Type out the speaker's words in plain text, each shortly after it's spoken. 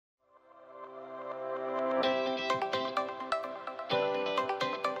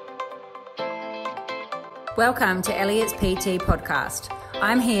Welcome to Elliot's PT podcast.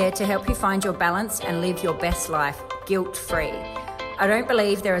 I'm here to help you find your balance and live your best life guilt-free. I don't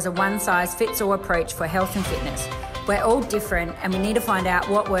believe there is a one-size-fits-all approach for health and fitness. We're all different and we need to find out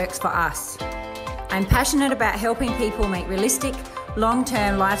what works for us. I'm passionate about helping people make realistic,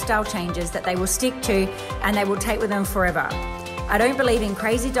 long-term lifestyle changes that they will stick to and they will take with them forever. I don't believe in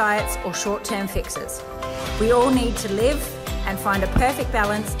crazy diets or short-term fixes. We all need to live and find a perfect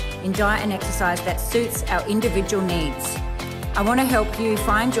balance in diet and exercise that suits our individual needs. I want to help you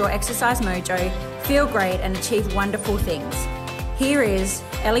find your exercise mojo, feel great and achieve wonderful things. Here is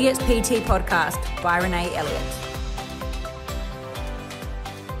Elliot's PT podcast by Renee Elliott.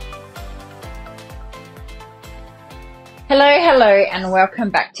 Hello, and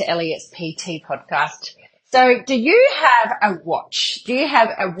welcome back to Elliot's PT podcast. So do you have a watch? Do you have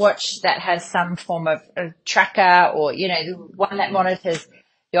a watch that has some form of a tracker or, one that monitors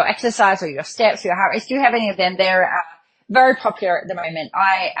your exercise or your steps, your heart rate? Do you have any of them? They're very popular at the moment.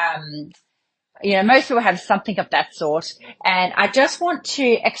 Most people have something of that sort. And I just want to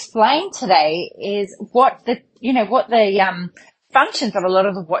explain today is what the functions of a lot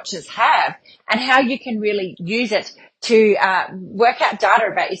of the watches have and how you can really use it to work out data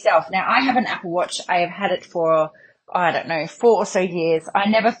about yourself. Now, I have an Apple Watch. I have had it for, 4 or so years. I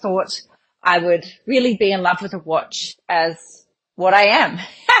never thought I would really be in love with a watch as what I am.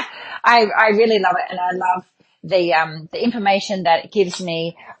 I really love it, and I love the information that it gives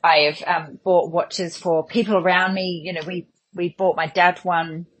me. I have bought watches for people around me. We bought my dad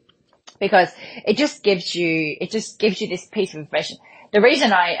one because it just gives you this piece of information. The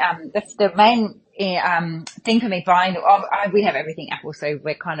reason the main thing for me buying, we have everything Apple, so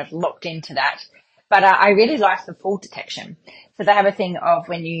we're kind of locked into that. But I really like the fall detection. So they have a thing of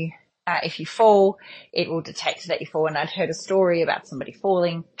when you, if you fall, it will detect that you fall. And I'd heard a story about somebody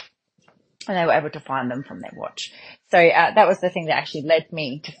falling, and they were able to find them from their watch. So that was the thing that actually led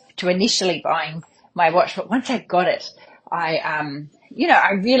me to initially buying my watch. But once I got it, I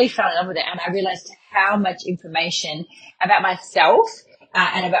really fell in love with it, and I realized how much information about myself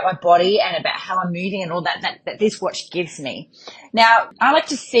and about my body and about how I'm moving and all that this watch gives me. Now, I like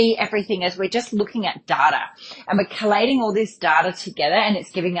to see everything as we're just looking at data, and we're collating all this data together, and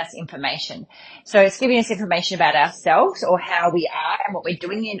it's giving us information. So it's giving us information about ourselves or how we are and what we're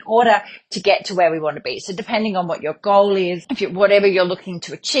doing in order to get to where we want to be. So depending on what your goal is, whatever you're looking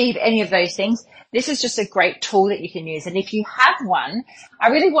to achieve, any of those things, this is just a great tool that you can use. And if you have one, I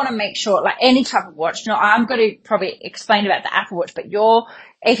really want to make sure, like any type of watch, I'm going to probably explain about the Apple Watch, but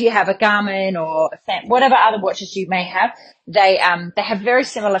if you have a Garmin or whatever other watches you may have, they have very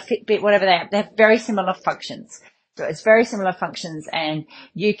similar Fitbit, whatever they have very similar functions. So it's very similar functions, and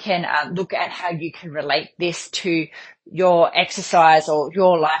you can look at how you can relate this to your exercise or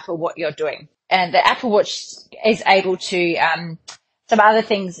your life or what you're doing. And the Apple Watch is able to, some other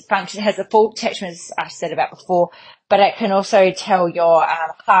things function. It has a fall detection, as I said about before, but it can also tell your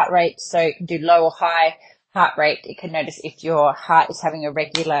heart rate. So it can do low or high heart rate. It can notice if your heart is having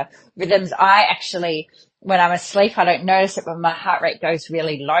irregular rhythms. I actually, when I'm asleep, I don't notice it, but my heart rate goes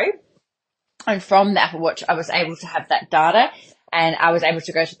really low. And from the Apple Watch, I was able to have that data, and I was able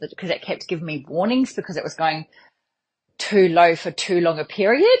to go because it kept giving me warnings because it was going too low for too long a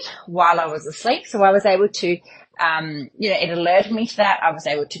period while I was asleep. So I was able to, it alerted me to that. I was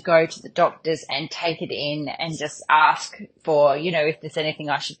able to go to the doctors and take it in and just ask for, if there's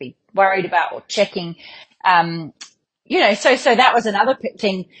anything I should be worried about or checking. So that was another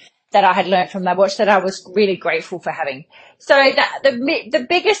thing that I had learned from my watch that I was really grateful for having. So the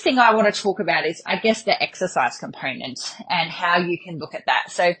biggest thing I want to talk about is, I guess, the exercise component and how you can look at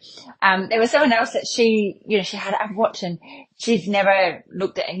that. So there was someone else that she had a watch, and she's never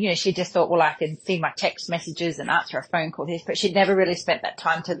looked at, she just thought, well, I can see my text messages and answer a phone call, but she'd never really spent that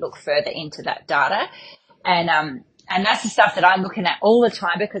time to look further into that data. And that's the stuff that I'm looking at all the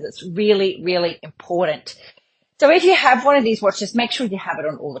time because it's really, really important. So if you have one of these watches, make sure you have it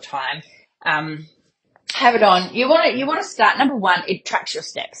on all the time. Have it on. You want to start. Number one, it tracks your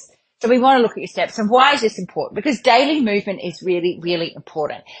steps. So we want to look at your steps. And why is this important? Because daily movement is really, really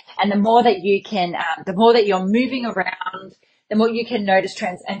important. And the more that the more that you're moving around, the more you can notice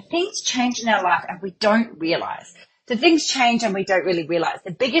trends. And things change in our life and we don't realize. So things change and we don't really realize.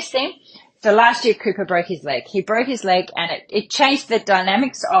 The biggest thing, so last year Cooper broke his leg. He broke his leg, and it changed the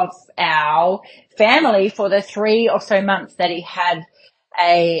dynamics of our family for the 3 or so months that he had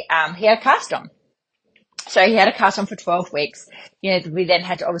a cast on. So he had a cast on for 12 weeks. We then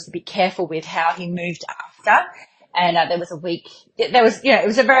had to obviously be careful with how he moved after. And there was a week, it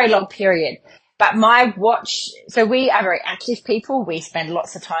was a very long period. But my watch, so we are very active people. We spend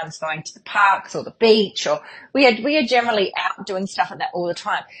lots of times going to the parks or the beach, or we are generally out doing stuff like that all the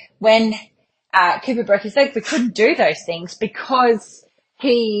time. When Cooper broke his leg, we couldn't do those things because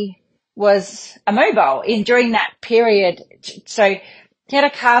he was immobile during that period. So he had a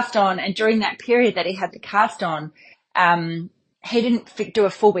cast on, and during that period that he had the cast on, he didn't do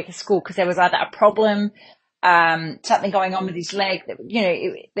a full week of school because there was either a problem, something going on with his leg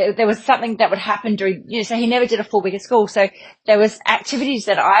that, there was something that would happen during, so he never did a full week of school. So there was activities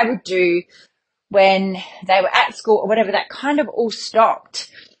that I would do when they were at school or whatever that kind of all stopped.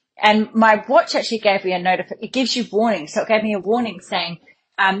 And my watch actually gave me a notification. It gives you warnings. So it gave me a warning saying,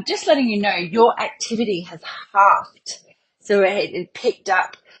 just letting you know your activity has halved. So it picked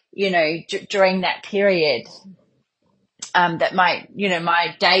up, during that period, that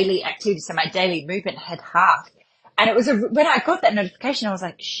my daily activity, so my daily movement had halved. And it was when I got that notification, I was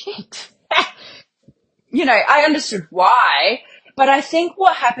like, shit, I understood why. But I think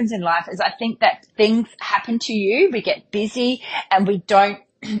what happens in life is I think that things happen to you. We get busy and we don't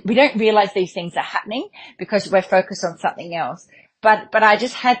realize these things are happening because we're focused on something else. But I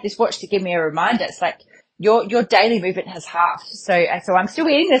just had this watch to give me a reminder. It's like your daily movement has halved. So I'm still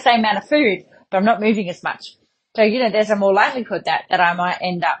eating the same amount of food, but I'm not moving as much. So, there's a more likelihood that I might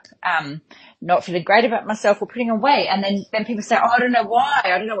end up, not feeling great about myself or putting on weight. And then people say, oh, I don't know why.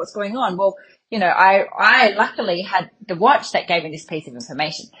 I don't know what's going on. Well, I luckily had the watch that gave me this piece of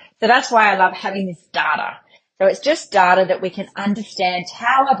information. So that's why I love having this data. So it's just data that we can understand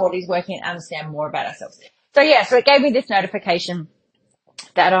how our body's working and understand more about ourselves. So so it gave me this notification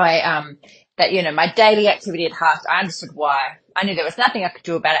that my daily activity had halved. I understood why. I knew there was nothing I could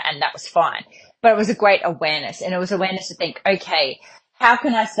do about it, and that was fine. But it was a great awareness, and it was awareness to think, okay, how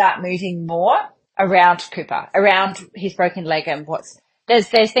can I start moving more around Cooper, around his broken leg, and there's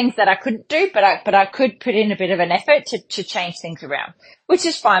things that I couldn't do, but I could put in a bit of an effort to change things around, which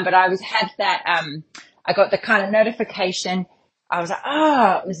is fine. But I got the kind of notification. I was like,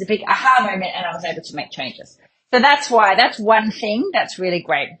 it was a big aha moment, and I was able to make changes. So that's one thing that's really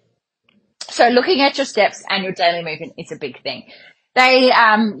great. So looking at your steps and your daily movement is a big thing.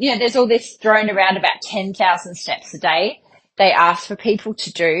 There's all this thrown around about 10,000 steps a day. They ask for people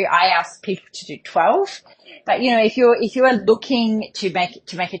to do. I ask people to do 12. But if you are looking to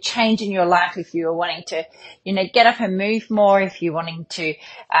make a change in your life, if you are wanting to, get up and move more, if you're wanting to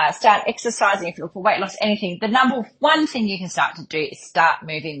start exercising, if you're looking for weight loss, anything, the number one thing you can start to do is start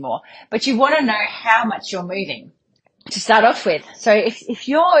moving more. But you want to know how much you're moving to start off with. So if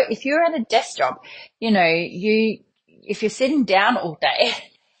you're at a desk job, if you're sitting down all day,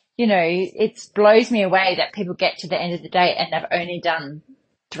 it blows me away that people get to the end of the day and they've only done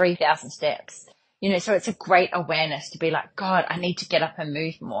 3,000 steps. So it's a great awareness to be like, God, I need to get up and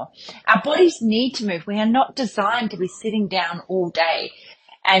move more. Our bodies need to move. We are not designed to be sitting down all day.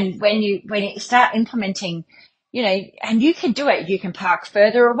 And when you start implementing, and you can do it, you can park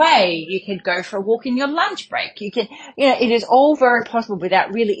further away. You can go for a walk in your lunch break. You can, it is all very possible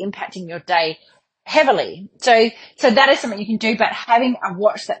without really impacting your day heavily. So that is something you can do, but having a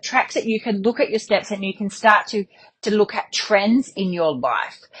watch that tracks it, you can look at your steps and you can start to look at trends in your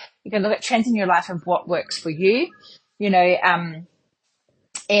life. You can look at trends in your life and what works for you.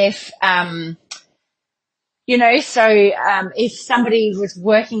 If somebody was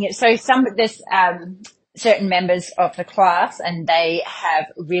working at, there's certain members of the class and they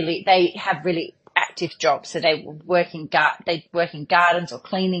have really active jobs. So they work in gardens or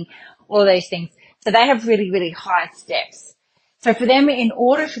cleaning, all those things. So they have really, really high steps. So in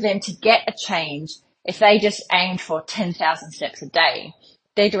order for them to get a change, if they just aimed for 10,000 steps a day,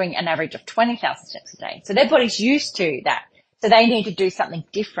 they're doing an average of 20,000 steps a day. So their body's used to that. So they need to do something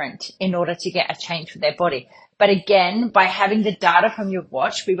different in order to get a change for their body. But again, by having the data from your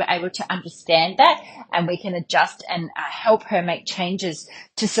watch, we were able to understand that and we can adjust and help her make changes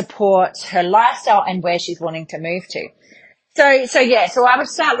to support her lifestyle and where she's wanting to move to. So I would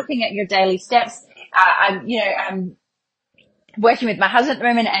start looking at your daily steps. I'm working with my husband at the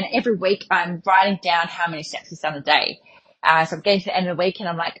moment, and every week I'm writing down how many steps he's done a day. So I'm getting to the end of the week and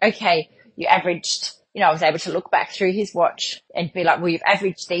I'm like, okay, you averaged, I was able to look back through his watch and be like, well, you've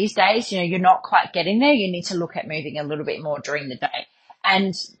averaged these days, you're not quite getting there. You need to look at moving a little bit more during the day.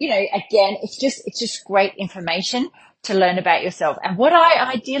 And, again, it's just great information to learn about yourself. And what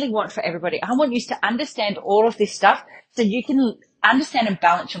I ideally want for everybody, I want you to understand all of this stuff so you can understand and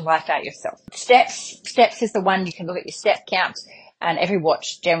balance your life out yourself. Steps is the one you can look at your step count, and every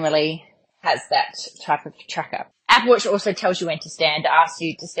watch generally has that type of tracker. Apple Watch also tells you when to stand, asks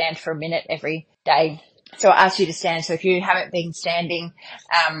you to stand for a minute every day. So it asks you to stand. So if you haven't been standing,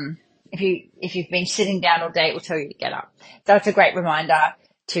 if you've been sitting down all day, it will tell you to get up. So it's a great reminder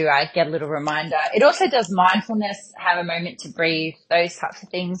to get a little reminder. It also does mindfulness, have a moment to breathe, those types of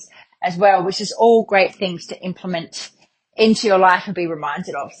things as well, which is all great things to implement into your life and be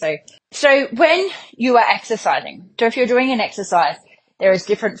reminded of. So when you are exercising, so if you're doing an exercise, there is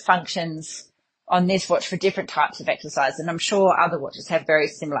different functions on this watch for different types of exercise, and I'm sure other watches have very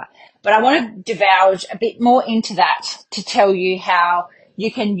similar. But I want to divulge a bit more into that to tell you how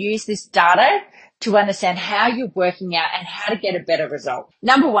you can use this data to understand how you're working out and how to get a better result.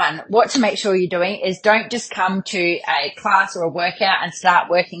 Number one, what to make sure you're doing is don't just come to a class or a workout and start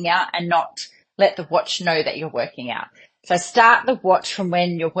working out and not let the watch know that you're working out. So start the watch from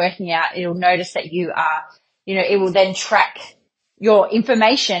when you're working out. It'll notice that you are, it will then track your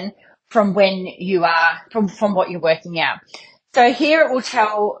information from when you are, from what you're working out. So here it will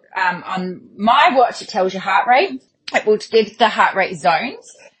tell, on my watch, it tells your heart rate. It will give the heart rate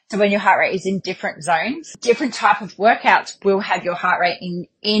zones. So when your heart rate is in different zones, different type of workouts will have your heart rate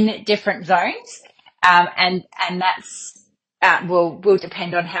in different zones. And that's, will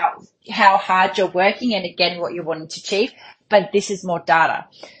depend on how hard you're working and again, what you're wanting to achieve. But this is more data.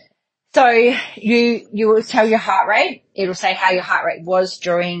 So you will tell your heart rate. It'll say how your heart rate was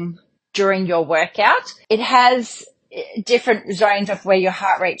during your workout. It has different zones of where your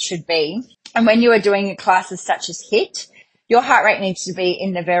heart rate should be. And when you are doing classes such as HIIT, your heart rate needs to be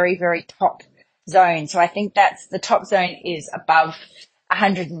in the very, very top zone. So I think that's the top zone is above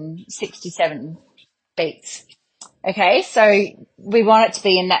 167 beats. Okay. So we want it to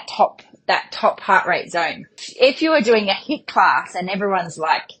be in that top heart rate zone. If you are doing a HIIT class and everyone's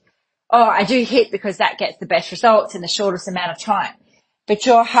like, oh, I do HIIT because that gets the best results in the shortest amount of time, but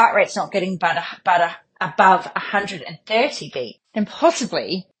your heart rate's not getting but above 130 beats, then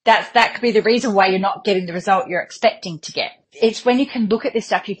possibly that could be the reason why you're not getting the result you're expecting to get. It's when you can look at this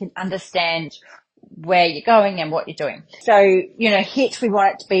stuff, you can understand where you're going and what you're doing. So, HIIT, we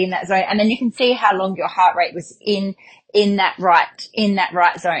want it to be in that zone. And then you can see how long your heart rate was in that right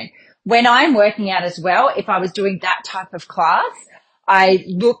zone. When I'm working out as well, if I was doing that type of class, I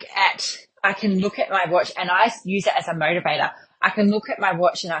can look at my watch and I use it as a motivator. I can look at my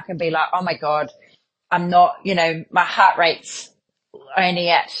watch and I can be like, oh my God, I'm not, my heart rate's only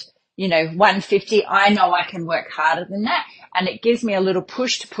at, 150. I know I can work harder than that. And it gives me a little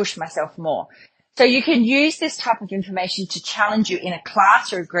push to push myself more. So you can use this type of information to challenge you in a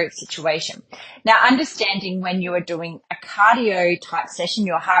class or a group situation. Now, understanding when you are doing a cardio type session,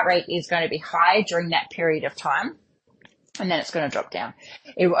 your heart rate is going to be high during that period of time. And then it's going to drop down.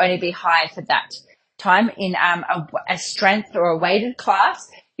 It will only be high for that time. In a strength or a weighted class,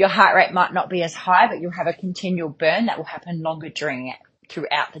 your heart rate might not be as high, but you'll have a continual burn that will happen longer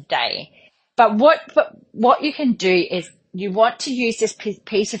throughout the day. But what you can do is you want to use this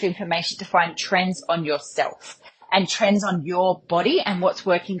piece of information to find trends on yourself and trends on your body and what's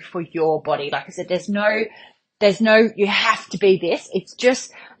working for your body. Like I said, there's no, you have to be this. It's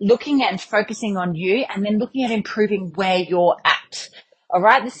just looking at and focusing on you and then looking at improving where you're at. All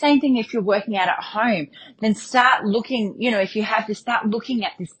right. The same thing if you're working out at home, then start looking, if you have this, start looking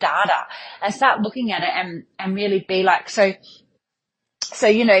at this data and start looking at it and really be like, so,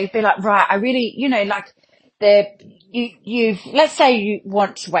 be like, right, I really, let's say you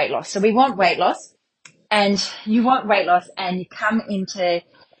want weight loss. So we want weight loss and you want weight loss and you come into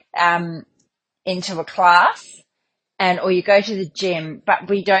a class or you go to the gym, but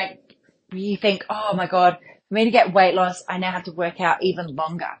you think, oh my God, for me to get weight loss, I now have to work out even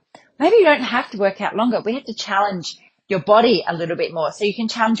longer. Maybe you don't have to work out longer. We have to challenge your body a little bit more. So you can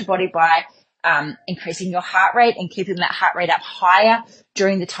challenge your body by increasing your heart rate and keeping that heart rate up higher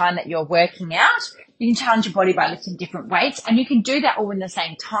during the time that you're working out. You can challenge your body by lifting different weights, and you can do that all in the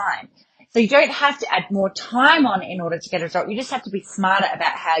same time. So you don't have to add more time on in order to get a result. You just have to be smarter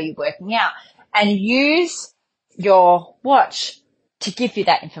about how you're working out and use your watch to give you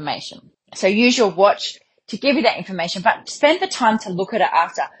that information. So use your watch to give you that information, but spend the time to look at it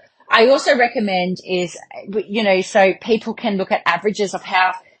after. I also recommend is, so people can look at averages of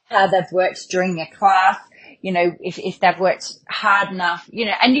how they've worked during their class, if they've worked hard enough,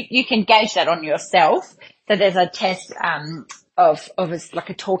 and you can gauge that on yourself. So there's a test, like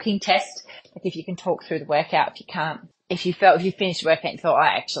a talking test, like if you can talk through the workout, if you finished the workout and thought,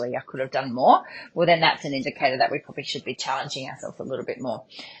 I could have done more, well, then that's an indicator that we probably should be challenging ourselves a little bit more.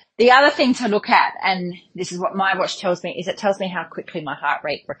 The other thing to look at, and this is what my watch tells me, is it tells me how quickly my heart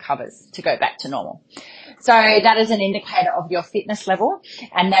rate recovers to go back to normal. So that is an indicator of your fitness level,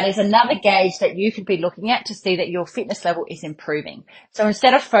 and that is another gauge that you could be looking at to see that your fitness level is improving. So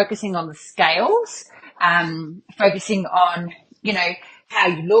instead of focusing on the scales, focusing on, how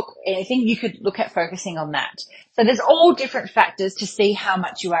you look, anything, you could look at focusing on that. So there's all different factors to see how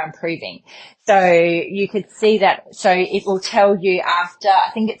much you are improving. So you could see that. So it will tell you after,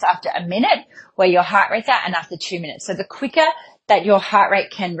 I think it's after a minute where your heart rate's at, and after 2 minutes. So the quicker that your heart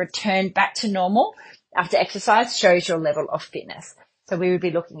rate can return back to normal after exercise shows your level of fitness. So you would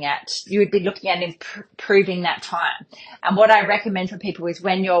be looking at improving that time. And what I recommend for people is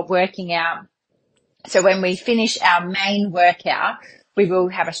when you're working out, so when we finish our main workout, we will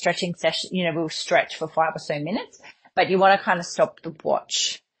have a stretching session, we'll stretch for 5 or so minutes, but you want to kind of stop the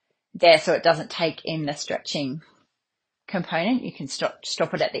watch there so it doesn't take in the stretching component. You can stop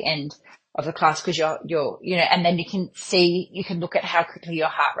it at the end of the class because and then you can look at how quickly your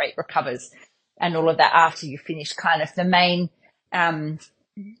heart rate recovers and all of that after you finish kind of the main,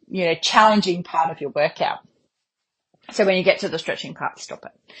 challenging part of your workout. So when you get to the stretching part, stop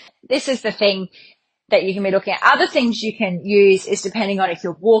it. This is the thing that you can be looking at. Other things you can use is depending on if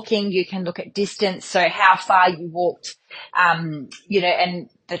you're walking, you can look at distance. So how far you walked, and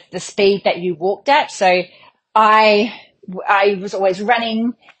the speed that you walked at. So I was always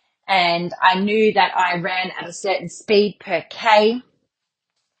running, and I knew that I ran at a certain speed per K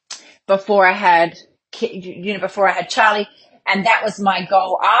before I had Charlie. And that was my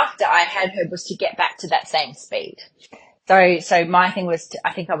goal after I had her, was to get back to that same speed. So my thing was,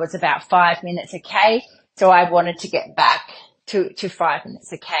 I think I was about 5 minutes a K. So I wanted to get back to 5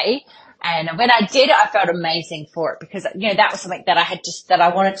 minutes a K. And when I did it, I felt amazing for it because, that was something that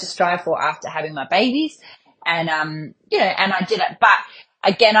I wanted to strive for after having my babies. And, and I did it. But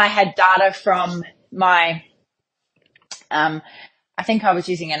again, I had data from my, I think I was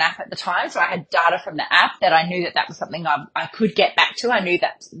using an app at the time. So I had data from the app that I knew that was something I could get back to. I knew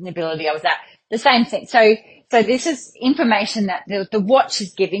that an ability I was at. The same thing. So this is information that the watch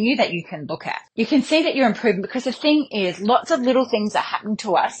is giving you that you can look at. You can see that you're improving because the thing is, lots of little things are happening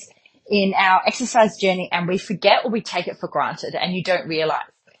to us in our exercise journey and we forget or we take it for granted and you don't realize.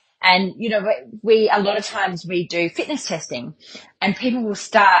 And, a lot of times we do fitness testing and people will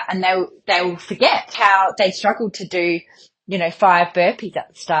start and they will forget how they struggled to do 5 burpees at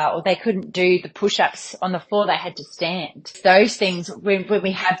the start, or they couldn't do the push-ups on the floor, they had to stand. Those things, when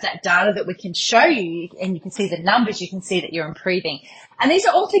we have that data that we can show you and you can see the numbers, you can see that you're improving. And these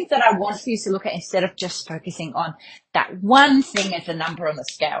are all things that I want you to look at instead of just focusing on that one thing as a number on the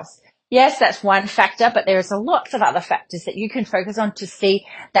scales. Yes, that's one factor, but there is a lots of other factors that you can focus on to see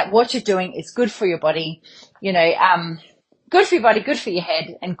that what you're doing is good for your body, good for your body, good for your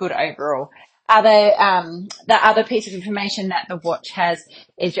head, and good overall. The other piece of information that the watch has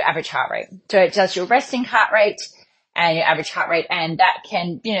is your average heart rate. So it does your resting heart rate and your average heart rate, and that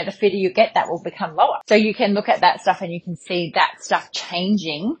can, the fitter you get, that will become lower. So you can look at that stuff and you can see that stuff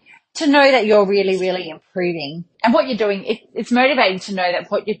changing to know that you're really, really improving. And what you're doing, it's motivating to know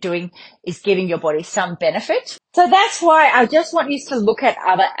that what you're doing is giving your body some benefit. So that's why I just want you to look at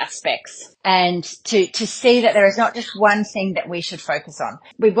other aspects and to see that there is not just one thing that we should focus on.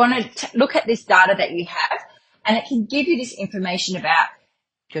 We want to look at this data that you have, and it can give you this information about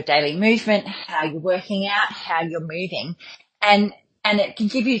your daily movement, how you're working out, how you're moving, and it can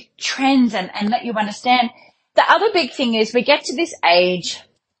give you trends and let you understand. The other big thing is we get to this age,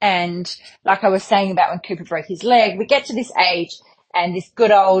 and like I was saying about when Cooper broke his leg, we get to this age and this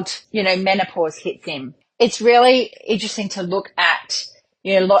good old, menopause hits him. It's really interesting to look at,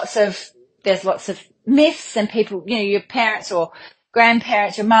 there's lots of myths and people, your parents or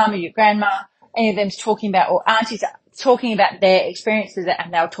grandparents, your mum or your grandma, any of them's talking about, or aunties are talking about their experiences,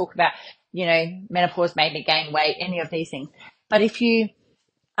 and they'll talk about, menopause made me gain weight, any of these things. But if you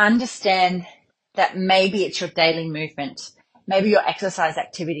understand that maybe it's your daily movement, maybe your exercise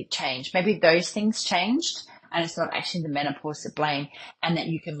activity changed, maybe those things changed, and it's not actually the menopause to blame, and that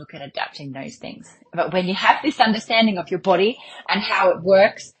you can look at adapting those things. But when you have this understanding of your body and how it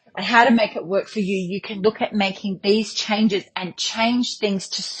works and how to make it work for you, you can look at making these changes and change things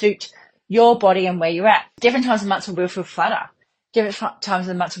to suit your body and where you're at. Different times of the month will feel flatter. Different times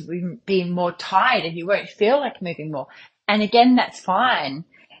of the month will be more tired and you won't feel like moving more. And again, that's fine.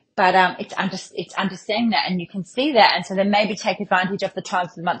 But it's understanding that, and you can see that, and so then maybe take advantage of the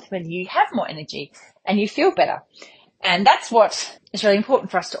times of the month when you have more energy and you feel better. And that's what is really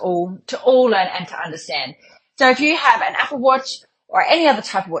important for us to all learn and to understand. So if you have an Apple Watch or any other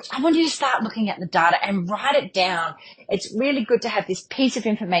type of watch, I want you to start looking at the data and write it down. It's really good to have this piece of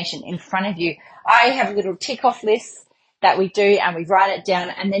information in front of you. I have little tick off lists that we do, and we write it down,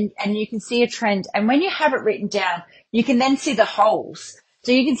 and you can see a trend. And when you have it written down, you can then see the holes.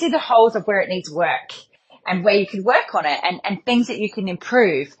 So you can see the holes of where it needs work and where you could work on it, and things that you can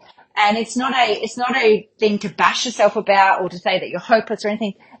improve. And it's not a thing to bash yourself about or to say that you're hopeless or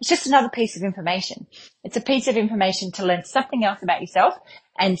anything. It's just another piece of information. It's a piece of information to learn something else about yourself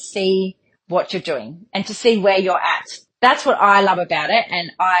and see what you're doing and to see where you're at. That's what I love about it.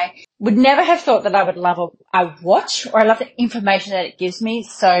 And I would never have thought that I would love a watch, or I love the information that it gives me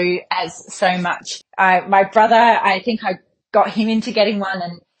so much. My brother, I think I got him into getting one,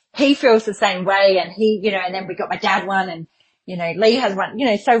 and he feels the same way. And and then we got my dad one, and, Lee has one,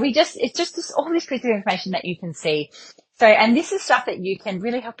 so it's just all this piece of information that you can see. So, and this is stuff that you can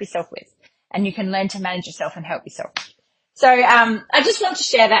really help yourself with, and you can learn to manage yourself and help yourself. So, I just want to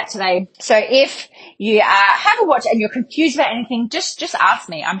share that today. So if you have a watch and you're confused about anything, just ask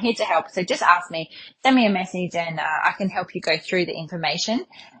me. I'm here to help. So just ask me, send me a message, and I can help you go through the information.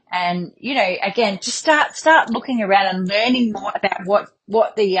 And, again, just start looking around and learning more about what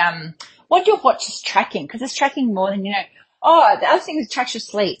your watch is tracking, because it's tracking more than, the other thing is it tracks your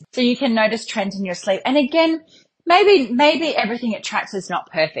sleep. So you can notice trends in your sleep. And again, maybe everything it tracks is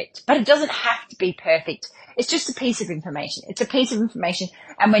not perfect, but it doesn't have to be perfect. It's just a piece of information. It's a piece of information.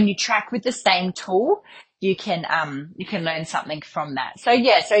 And when you track with the same tool, you can learn something from that. So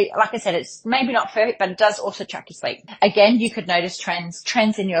like I said, it's maybe not perfect, but it does also track your sleep. Again, you could notice trends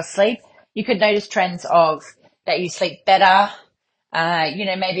in your sleep. You could notice trends of that you sleep better.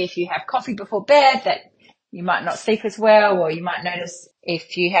 Maybe if you have coffee before bed, that you might not sleep as well, or you might notice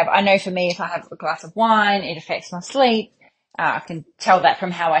I know for me, if I have a glass of wine, it affects my sleep. I can tell that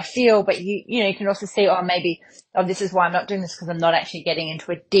from how I feel, but you can also see, this is why I'm not doing this, because I'm not actually getting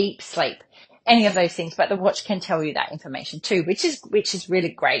into a deep sleep. Any of those things, but the watch can tell you that information too, which is really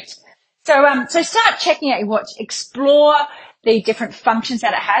great. So start checking out your watch, explore the different functions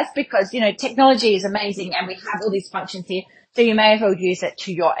that it has, because, technology is amazing and we have all these functions here. So you may as well use it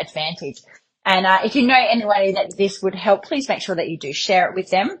to your advantage. And, if you know anybody that this would help, please make sure that you do share it with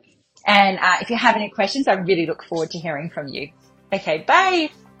them. And, if you have any questions, I really look forward to hearing from you. Okay,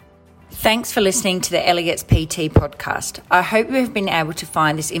 bye. Thanks for listening to the Elliott's PT podcast. I hope you have been able to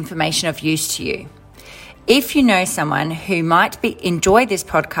find this information of use to you. If you know someone who might enjoy this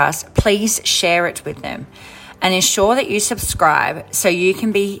podcast, please share it with them and ensure that you subscribe so you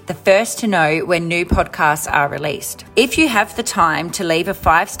can be the first to know when new podcasts are released. If you have the time to leave a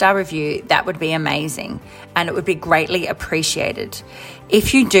 5-star review, that would be amazing and it would be greatly appreciated.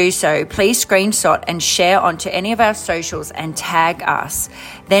 If you do so, please screenshot and share onto any of our socials and tag us.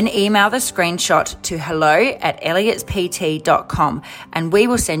 Then email the screenshot to hello@elliotspt.com and we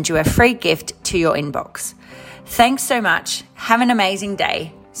will send you a free gift to your inbox. Thanks so much. Have an amazing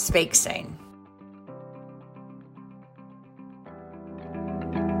day. Speak soon.